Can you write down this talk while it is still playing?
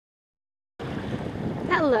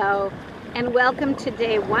Hello, and welcome to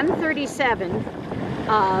day 137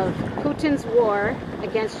 of Putin's war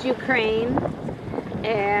against Ukraine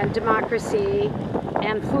and democracy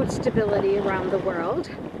and food stability around the world.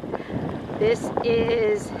 This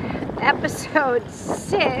is episode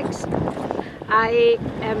 6. I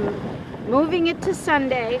am moving it to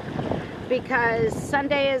Sunday because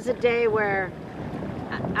Sunday is a day where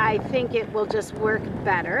I think it will just work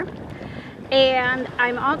better. And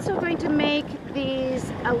I'm also going to make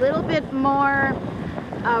these a little bit more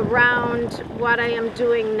around what I am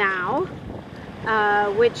doing now,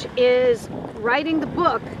 which is writing the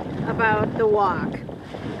book about the walk.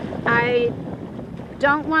 I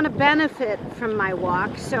don't want to benefit from my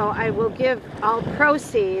walk, so I will give all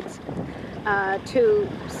proceeds to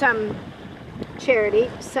some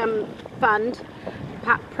charity, some fund,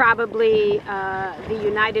 probably the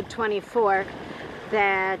United 24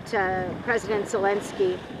 that President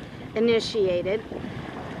Zelensky initiated.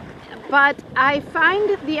 But I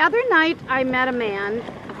find the other night I met a man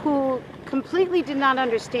who completely did not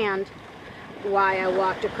understand why I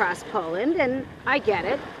walked across Poland, and I get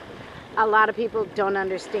it. A lot of people don't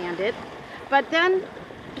understand it. But then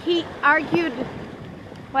he argued,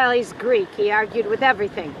 well, he's Greek, he argued with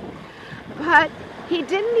everything. But he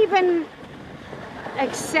didn't even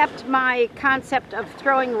accept my concept of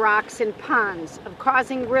throwing rocks in ponds, of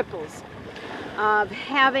causing ripples, of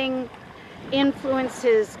having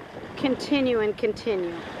influences continue and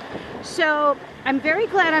continue. So I'm very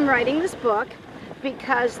glad I'm writing this book,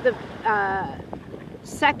 because the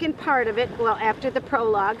second part of it, well, after the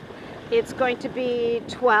prologue, it's going to be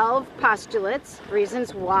 12 postulates,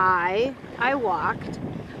 reasons why I walked,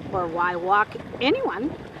 or why walk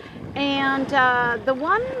anyone. And the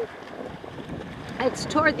one, it's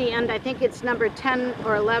toward the end, I think it's number 10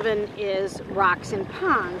 or 11, is rocks and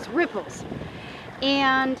ponds, ripples.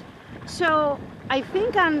 And so I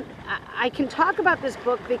think I can talk about this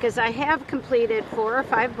book because I have completed 4 or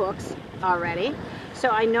 5 books already. So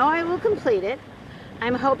I know I will complete it.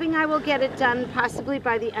 I'm hoping I will get it done possibly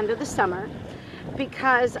by the end of the summer,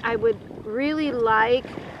 because I would really like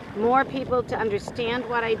more people to understand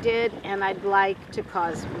what I did, and I'd like to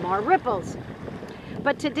cause more ripples.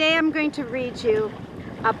 But today I'm going to read you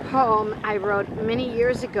a poem I wrote many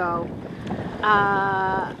years ago.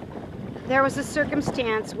 There was a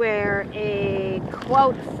circumstance where a,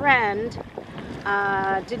 quote, friend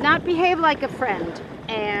did not behave like a friend,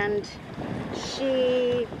 and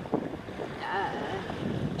she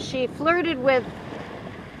flirted with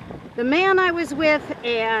the man I was with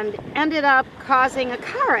and ended up causing a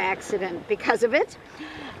car accident because of it.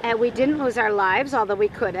 And we didn't lose our lives, although we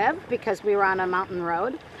could have, because we were on a mountain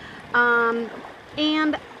road. And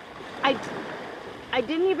I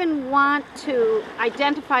didn't even want to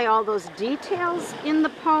identify all those details in the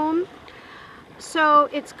poem. So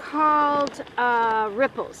it's called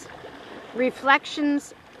Ripples,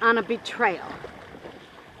 Reflections on a Betrayal.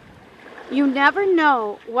 You never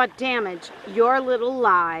know what damage your little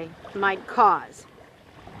lie might cause.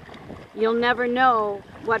 You'll never know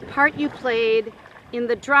what part you played in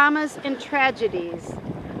the dramas and tragedies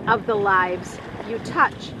of the lives you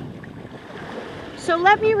touch. So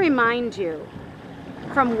let me remind you,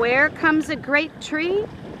 from where comes a great tree?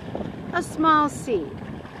 A small seed.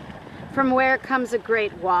 From where comes a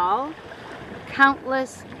great wall?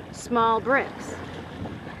 Countless small bricks.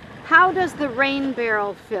 How does the rain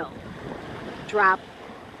barrel fill? Drop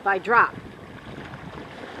by drop.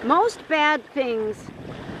 Most bad things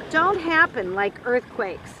don't happen like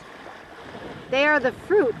earthquakes. They are the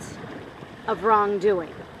fruits of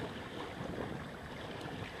wrongdoing.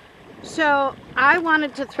 So I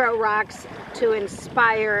wanted to throw rocks to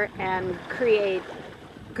inspire and create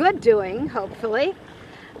good doing, hopefully,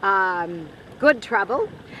 good trouble.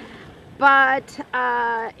 But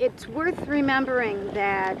it's worth remembering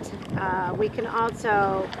that we can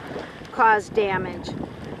also cause damage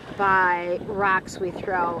by rocks we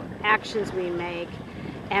throw, actions we make.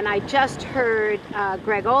 And I just heard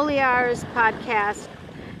Greg Oliar's podcast.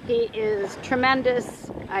 He is tremendous.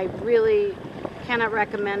 I really cannot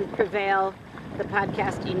recommend Prevail, the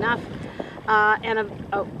podcast, enough. And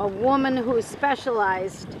a woman who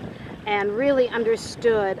specialized and really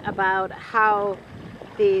understood about how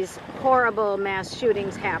these horrible mass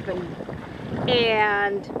shootings happen.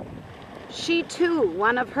 And she too,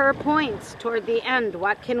 one of her points toward the end,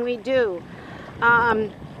 what can we do?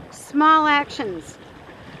 Small actions.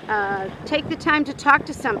 Take the time to talk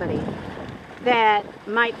to somebody that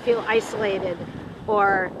might feel isolated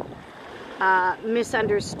or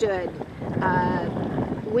misunderstood.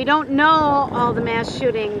 We don't know all the mass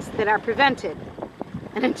shootings that are prevented.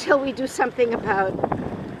 And until we do something about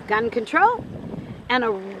gun control and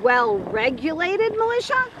a well-regulated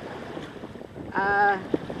militia,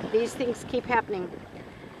 these things keep happening.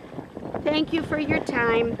 Thank you for your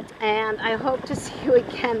time, and I hope to see you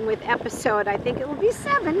again with episode, I think it will be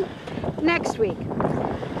 7 next week.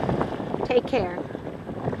 Take care.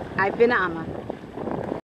 I've been Amma.